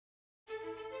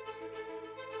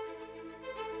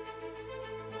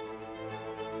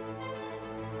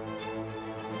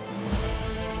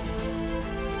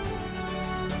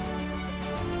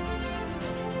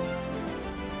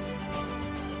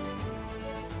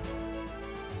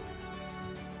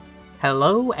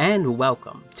Hello and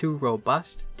welcome to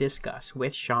Robust Discuss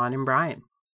with Shawn and Bryan.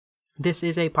 This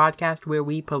is a podcast where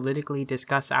we politically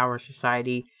discuss our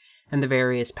society and the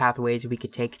various pathways we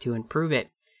could take to improve it.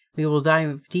 We will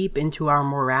dive deep into our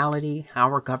morality,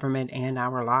 our government, and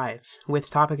our lives,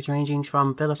 with topics ranging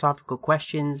from philosophical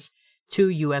questions to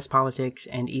U.S. politics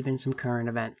and even some current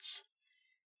events.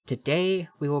 Today,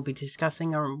 we will be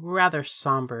discussing a rather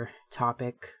somber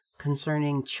topic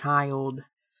concerning child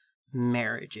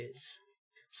marriages.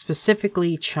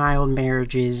 Specifically, child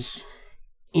marriages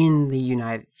in the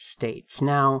United States.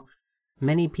 Now,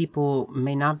 many people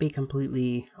may not be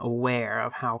completely aware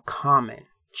of how common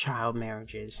child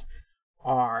marriages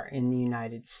are in the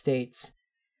United States.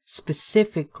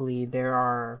 Specifically, there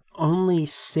are only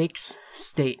 6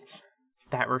 states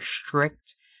that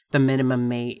restrict the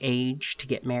minimum age to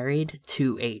get married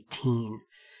to 18.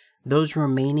 Those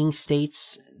remaining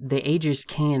states, the ages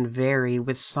can vary,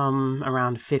 with some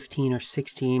around 15 or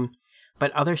 16,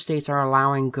 but other states are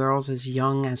allowing girls as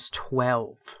young as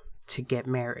 12 to get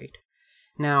married.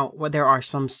 Now, there are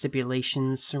some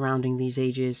stipulations surrounding these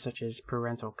ages, such as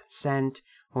parental consent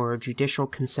or judicial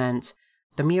consent.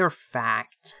 The mere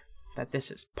fact that this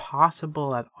is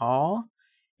possible at all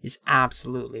is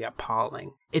absolutely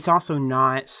appalling. It's also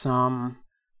not some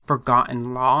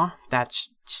forgotten law that's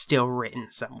still written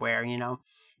somewhere,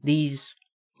 These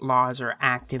laws are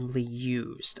actively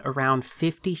used. Around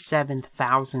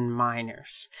 57,000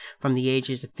 minors from the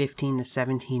ages of 15 to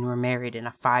 17 were married in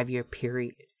a 5-year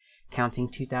period, counting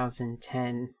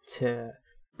 2010 to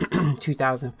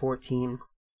 2014.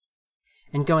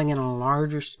 And going in a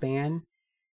larger span,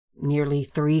 nearly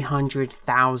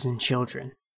 300,000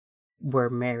 children were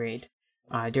married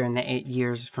during the 8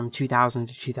 years from 2000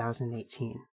 to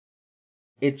 2018.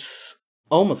 It's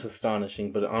almost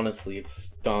astonishing, but honestly,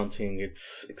 it's daunting.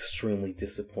 It's extremely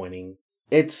disappointing.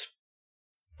 It's,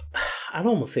 I'd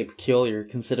almost say peculiar,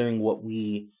 considering what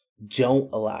we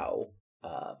don't allow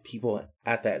people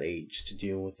at that age to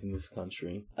do within this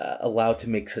country. Allowed to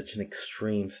make such an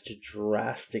extreme, such a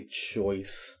drastic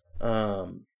choice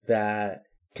that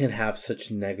can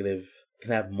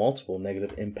have multiple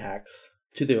negative impacts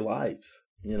to their lives.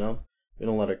 We don't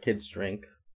let our kids drink,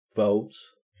 vote.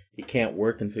 You can't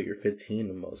work until you're 15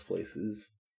 in most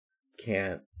places. You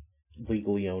can't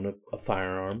legally own a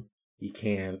firearm. You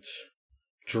can't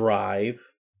drive.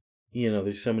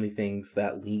 There's so many things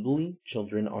that legally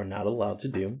children are not allowed to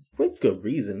do, with good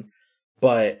reason.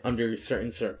 But under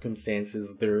certain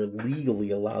circumstances, they're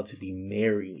legally allowed to be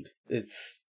married.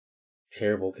 It's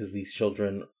terrible because these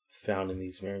children found in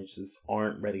these marriages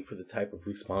aren't ready for the type of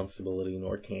responsibility,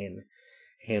 nor can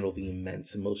handle the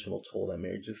immense emotional toll that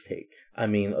marriages take. I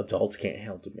mean, adults can't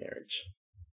handle marriage.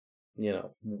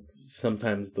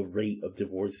 Sometimes the rate of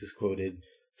divorce is quoted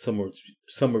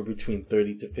somewhere between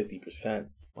 30 to 50%.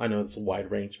 I know it's a wide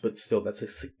range, but still, that's a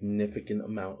significant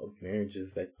amount of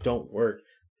marriages that don't work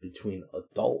between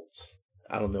adults.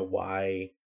 I don't know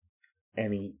why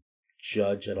any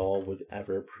judge at all would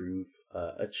ever approve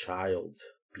a child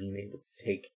being able to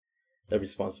take the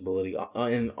responsibility,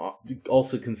 and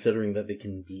also considering that they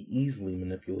can be easily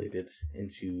manipulated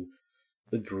into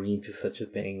agreeing to such a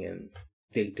thing, and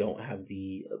they don't have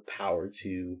the power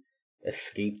to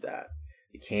escape that.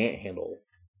 They can't handle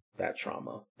that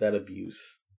trauma, that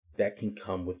abuse that can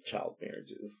come with child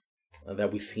marriages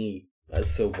that we see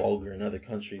as so vulgar in other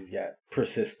countries, yet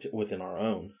persist within our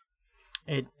own.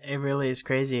 It really is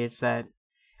crazy. It's that,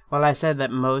 well, I said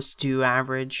that most do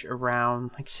average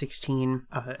around 16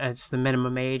 as the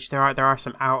minimum age. There are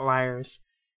some outliers,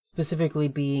 specifically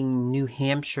being New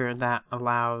Hampshire, that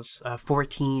allows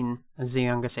 14 as the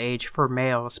youngest age for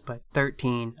males, but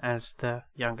 13 as the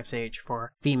youngest age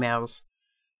for females.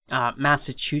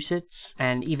 Massachusetts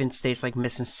and even states like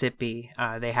Mississippi,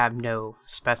 they have no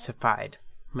specified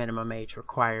minimum age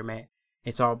requirement.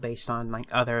 It's all based on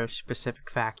other specific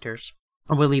factors.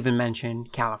 I will even mention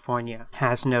California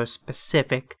has no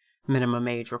specific minimum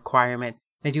age requirement.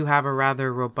 They do have a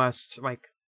rather robust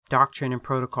doctrine and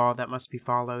protocol that must be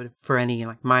followed for any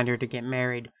minor to get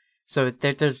married. So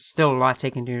there's still a lot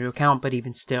taken into account, but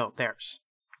even still, there's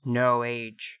no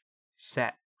age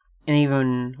set. And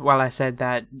even while I said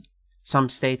that some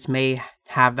states may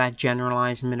have that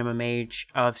generalized minimum age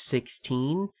of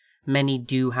 16, many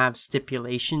do have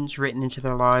stipulations written into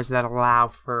their laws that allow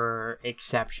for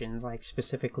exceptions.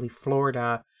 Specifically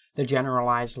Florida, the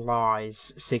generalized law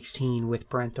is 16 with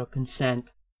parental consent.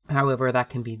 However, that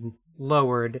can be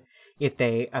lowered if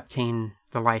they obtain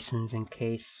the license in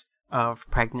case of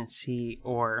pregnancy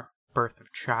or birth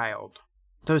of child.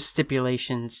 Those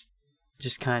stipulations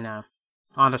just kind of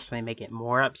honestly make it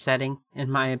more upsetting, in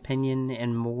my opinion,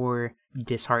 and more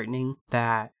disheartening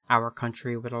that our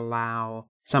country would allow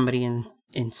somebody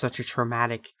in such a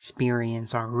traumatic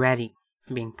experience already,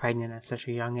 being pregnant at such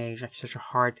a young age, like such a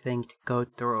hard thing to go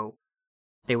through.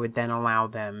 They would then allow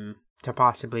them to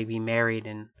possibly be married,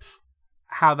 and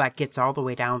how that gets all the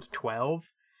way down to 12,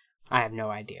 I have no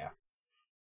idea.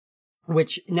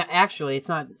 Which, actually, it's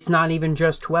not even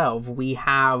just 12. We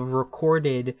have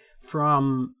recorded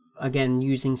from, again,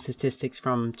 using statistics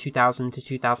from 2000 to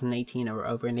 2018, or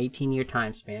over an 18-year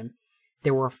time span,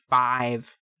 there were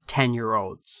 5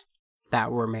 10-year-olds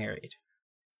that were married.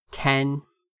 10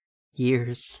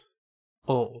 years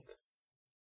old.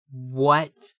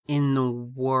 What in the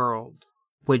world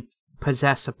would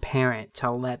possess a parent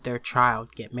to let their child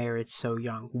get married so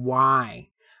young? Why?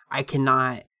 I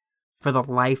cannot, for the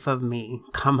life of me,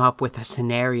 come up with a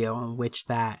scenario in which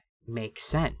that makes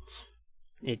sense.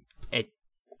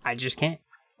 I just can't.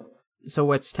 So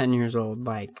what's 10 years old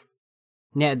like?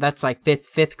 Yeah, that's like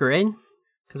fifth grade.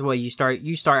 Because what, you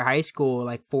start high school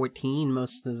like 14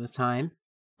 most of the time,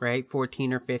 right?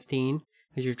 14 or 15,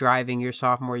 because you're driving your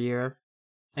sophomore year,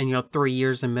 and 3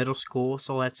 years in middle school.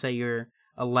 So let's say you're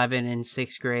 11 in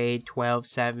 6th grade, 12,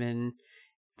 7,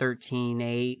 13,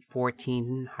 8,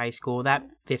 14 high school, that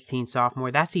 15 sophomore,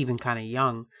 that's even kind of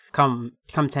young. Come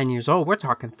 10 years old, we're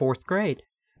talking 4th grade,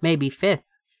 maybe 5th.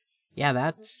 Yeah,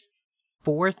 that's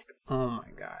 4th. Oh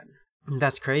my God.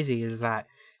 That's crazy, is that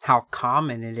how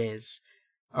common it is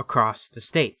across the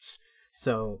states.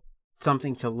 So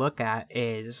something to look at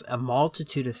is a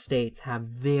multitude of states have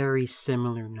very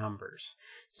similar numbers.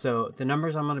 So the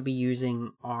numbers I'm going to be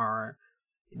using are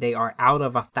out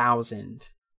of 1,000,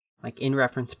 like in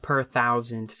reference per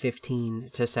 1,000 15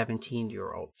 to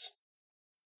 17-year-olds.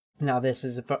 Now this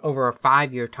is over a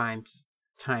 5-year time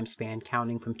span,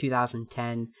 counting from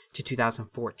 2010 to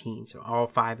 2014, so all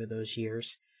 5 of those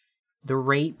years. The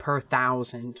rate per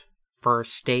 1,000 for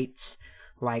states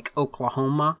like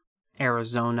Oklahoma,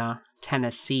 Arizona,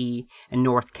 Tennessee, and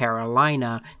North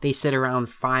Carolina, they sit around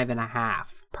 5.5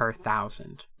 per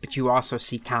 1,000. But you also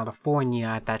see California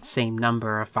at that same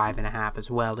number of 5.5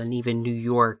 as well, and even New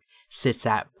York sits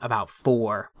at about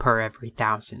 4 per every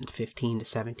 1,000 15 to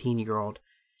 17-year-old.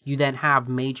 You then have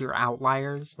major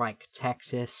outliers like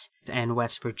Texas and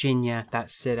West Virginia that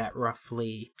sit at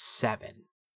roughly 7.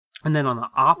 And then on the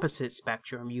opposite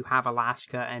spectrum, you have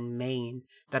Alaska and Maine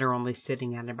that are only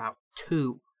sitting at about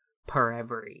 2 per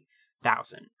every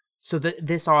 1,000. So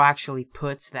this all actually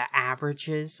puts the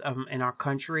averages in our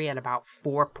country at about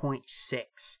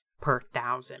 4.6 per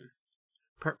 1,000.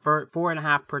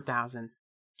 4.5 per 1,000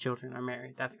 children are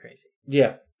married. That's crazy.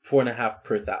 Yeah, 4.5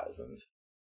 per 1,000.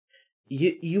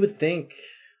 You would think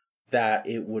that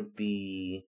it would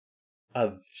be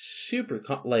a super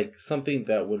something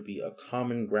that would be a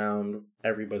common ground.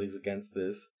 Everybody's against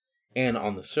this, and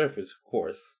on the surface, of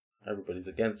course, everybody's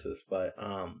against this. But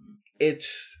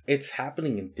it's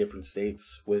happening in different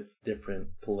states with different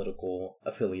political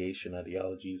affiliation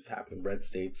ideologies. It's happening in red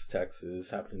states,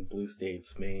 Texas. Happening in blue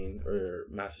states, Maine or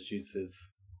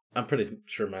Massachusetts. I'm pretty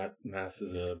sure Mass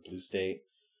is a blue state.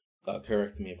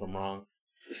 Correct me if I'm wrong.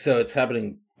 So it's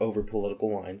happening over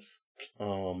political lines.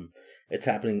 It's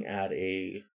happening at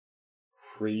a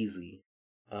crazy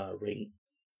rate,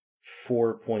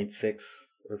 4.6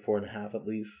 or 4.5 at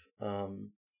least,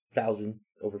 1,000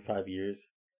 over 5 years.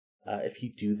 If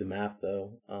you do the math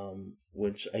though,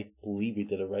 which I believe we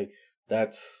did it right,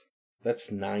 that's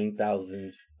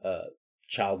 9,000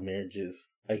 child marriages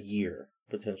a year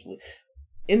potentially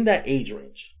in that age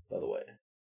range. By the way,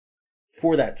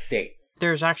 for that state.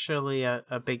 There's actually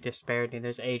a big disparity.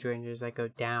 There's age ranges that go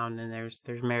down, and there's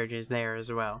marriages there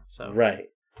as well. So right.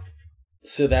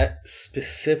 So that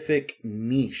specific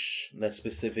niche, that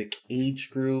specific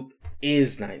age group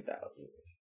is 9,000,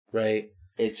 right?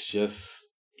 It's just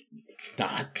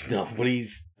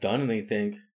nobody's done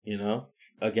anything,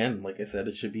 Again, like I said,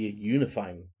 it should be a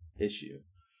unifying issue.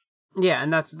 Yeah,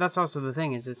 and that's also the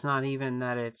thing, is it's not even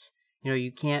that it's,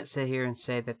 you can't sit here and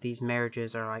say that these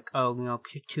marriages are like,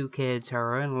 2 kids who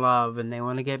are in love and they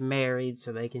want to get married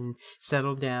so they can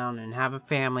settle down and have a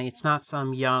family. It's not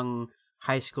some young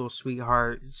high school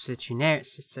sweetheart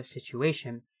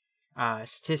situation.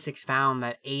 Statistics found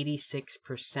that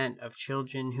 86% of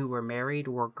children who were married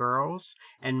were girls,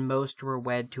 and most were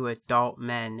wed to adult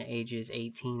men ages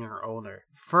 18 or older.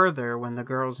 Further, when the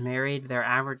girls married, their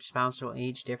average spousal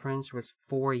age difference was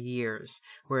 4 years,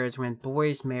 whereas when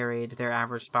boys married, their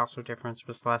average spousal difference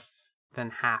was less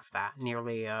than half that,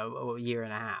 nearly a year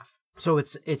and a half. So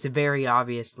it's very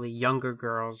obviously younger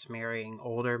girls marrying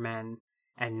older men,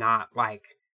 and not like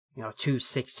two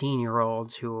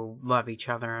 16-year-olds who love each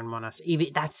other and want us. Even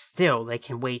that's still, they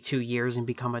can wait 2 years and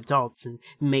become adults and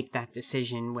make that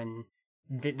decision when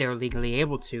they're legally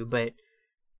able to. But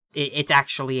it's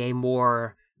actually a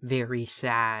more very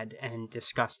sad and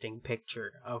disgusting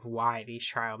picture of why these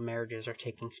child marriages are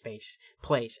taking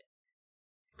place.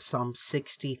 Some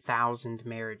 60,000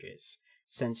 marriages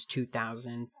since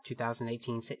 2000,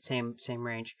 2018, same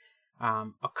range,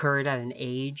 occurred at an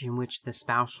age in which the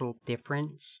spousal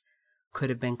difference could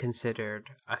have been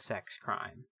considered a sex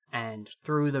crime. And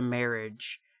through the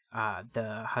marriage,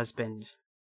 the husband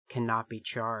cannot be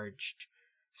charged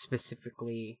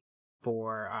specifically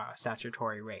for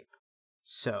statutory rape.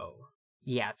 So,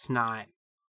 yeah, it's not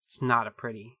a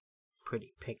pretty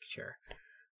picture.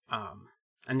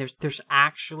 And there's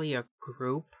actually a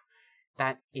group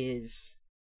that is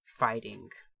fighting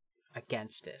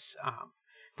against this.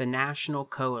 The National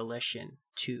Coalition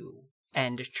to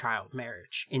End Child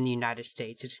Marriage in the United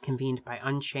States. It is convened by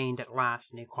Unchained at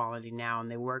Last and Equality Now, and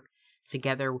they work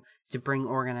together to bring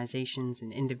organizations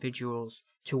and individuals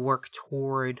to work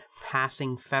toward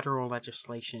passing federal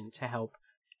legislation to help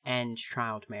end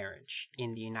child marriage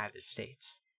in the United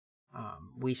States.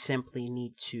 We simply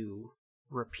need to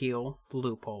repeal the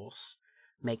loopholes,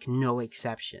 make no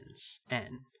exceptions,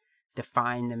 and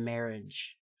define the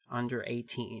marriage under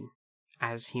 18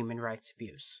 as human rights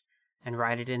abuse, and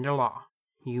write it into law.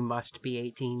 You must be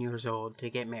 18 years old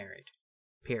to get married.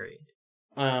 Period.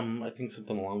 I think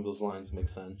something along those lines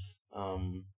makes sense.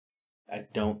 I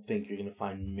don't think you're going to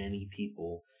find many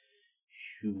people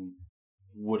who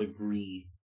would agree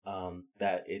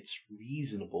that it's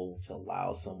reasonable to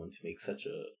allow someone to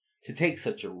take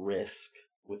such a risk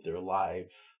with their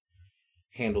lives,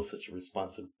 handle such a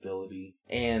responsibility.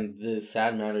 And the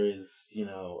sad matter is,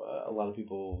 a lot of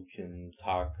people can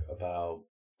talk about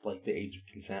like the age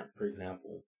of consent, for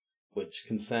example, which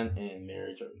consent and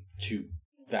marriage are two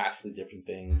vastly different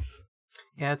things.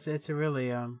 Yeah, it's a really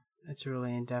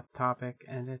in-depth topic,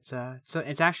 and it's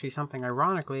actually something,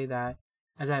 ironically, that,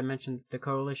 as I mentioned, the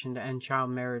Coalition to End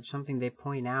Child Marriage, something they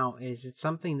point out is it's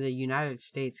something the United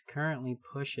States currently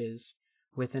pushes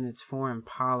within its foreign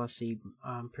policy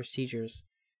procedures.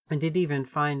 I did even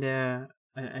find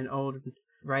an old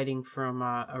writing from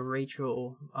a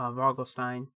Rachel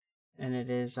Vogelstein, and it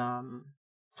is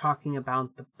talking about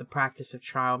the practice of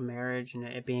child marriage and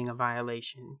it being a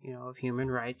violation, of human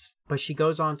rights. But she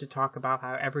goes on to talk about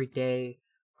how every day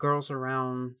girls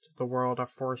around the world are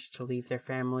forced to leave their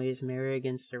families, marry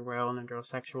against their will, and undergo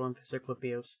sexual and physical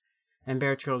abuse, and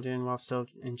bear children while still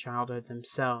in childhood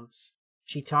themselves.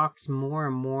 She talks more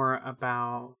and more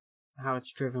about how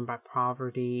it's driven by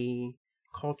poverty,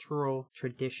 cultural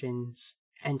traditions,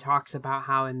 and talks about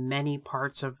how in many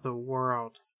parts of the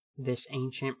world this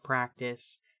ancient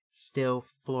practice still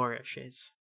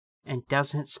flourishes, and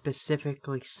doesn't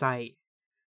specifically cite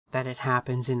that it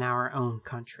happens in our own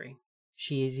country.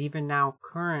 She is even now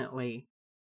currently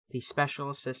the special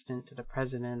assistant to the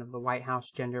president of the White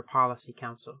House Gender Policy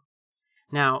Council.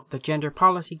 Now, the Gender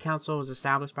Policy Council was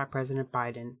established by President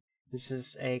Biden. This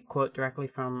is a quote directly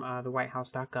from the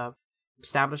whitehouse.gov.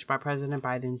 Established by President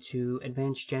Biden to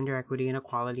advance gender equity and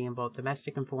equality in both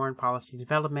domestic and foreign policy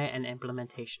development and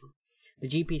implementation. The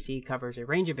GPC covers a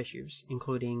range of issues,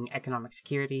 including economic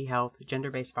security, health,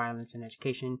 gender-based violence, and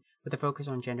education, with a focus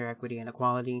on gender equity and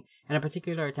equality, and a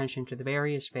particular attention to the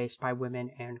barriers faced by women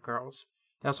and girls.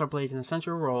 It also plays an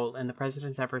essential role in the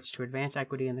President's efforts to advance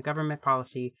equity in the government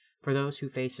policy for those who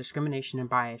face discrimination and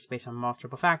bias based on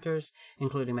multiple factors,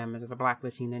 including members of the Black,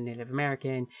 Latino, Native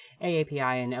American,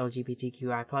 AAPI, and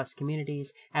LGBTQI+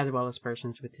 communities, as well as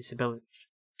persons with disabilities.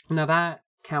 Now, that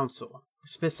council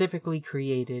specifically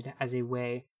created as a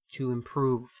way to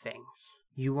improve things.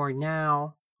 You are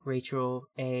now, Rachel,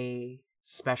 a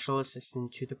special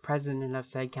assistant to the president of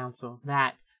said council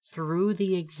that, through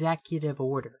the executive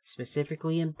order,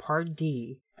 specifically in Part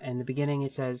D, in the beginning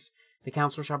it says, the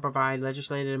council shall provide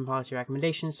legislative and policy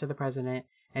recommendations to the president,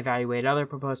 evaluate other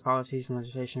proposed policies and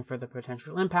legislation for the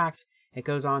potential impact. It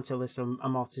goes on to list a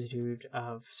multitude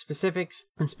of specifics,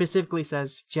 and specifically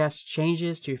says suggest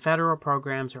changes to federal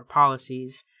programs or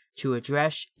policies to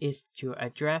address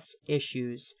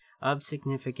issues of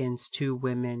significance to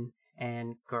women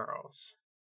and girls.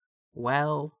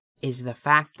 Well, is the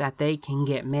fact that they can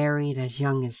get married as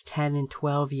young as 10 and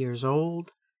 12 years old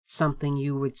something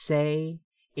you would say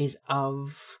is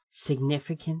of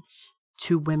significance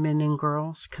to women and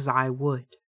girls? Because I would.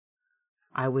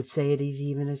 I would say it is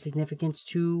even a significance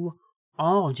to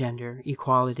all gender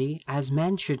equality, as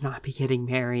men should not be getting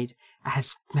married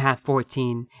at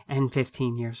 14 and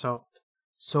 15 years old.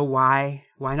 So why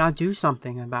not do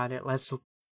something about it? Let's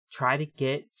try to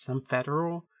get some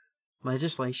federal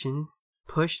legislation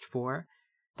pushed for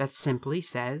that simply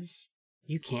says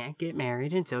you can't get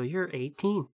married until you're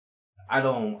 18.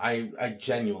 I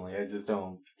genuinely, I just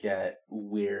don't get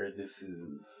where this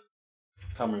is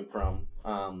coming from.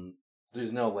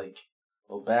 There's no, like,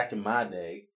 well, back in my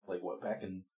day, like, what, back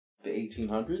in the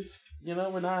 1800s?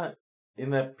 We're not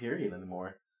in that period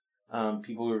anymore.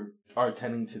 People are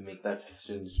tending to make that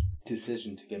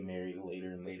decision to get married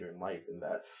later and later in life, and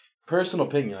that's personal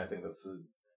opinion. I think that's the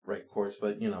right course,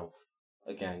 but,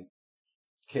 again,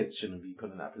 kids shouldn't be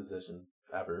put in that position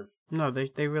ever. No,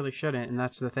 they really shouldn't, and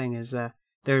that's the thing is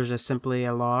there's simply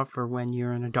a law for when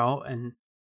you're an adult, and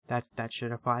that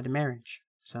should apply to marriage.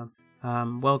 So,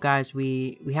 well, guys,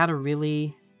 we had a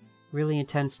really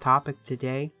intense topic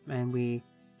today, and we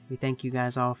thank you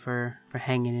guys all for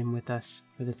hanging in with us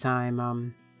for the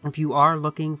time. If you are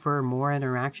looking for more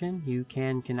interaction, you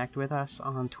can connect with us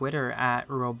on Twitter at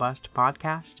Robust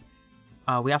Podcast.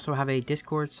 We also have a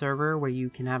Discord server where you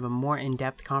can have a more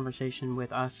in-depth conversation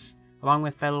with us, along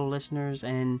with fellow listeners,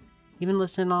 and even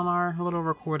listen on our little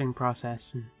recording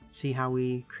process and see how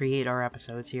we create our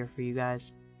episodes here for you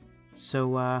guys.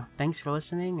 So thanks for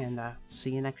listening, and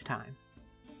see you next time.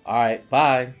 All right,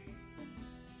 bye.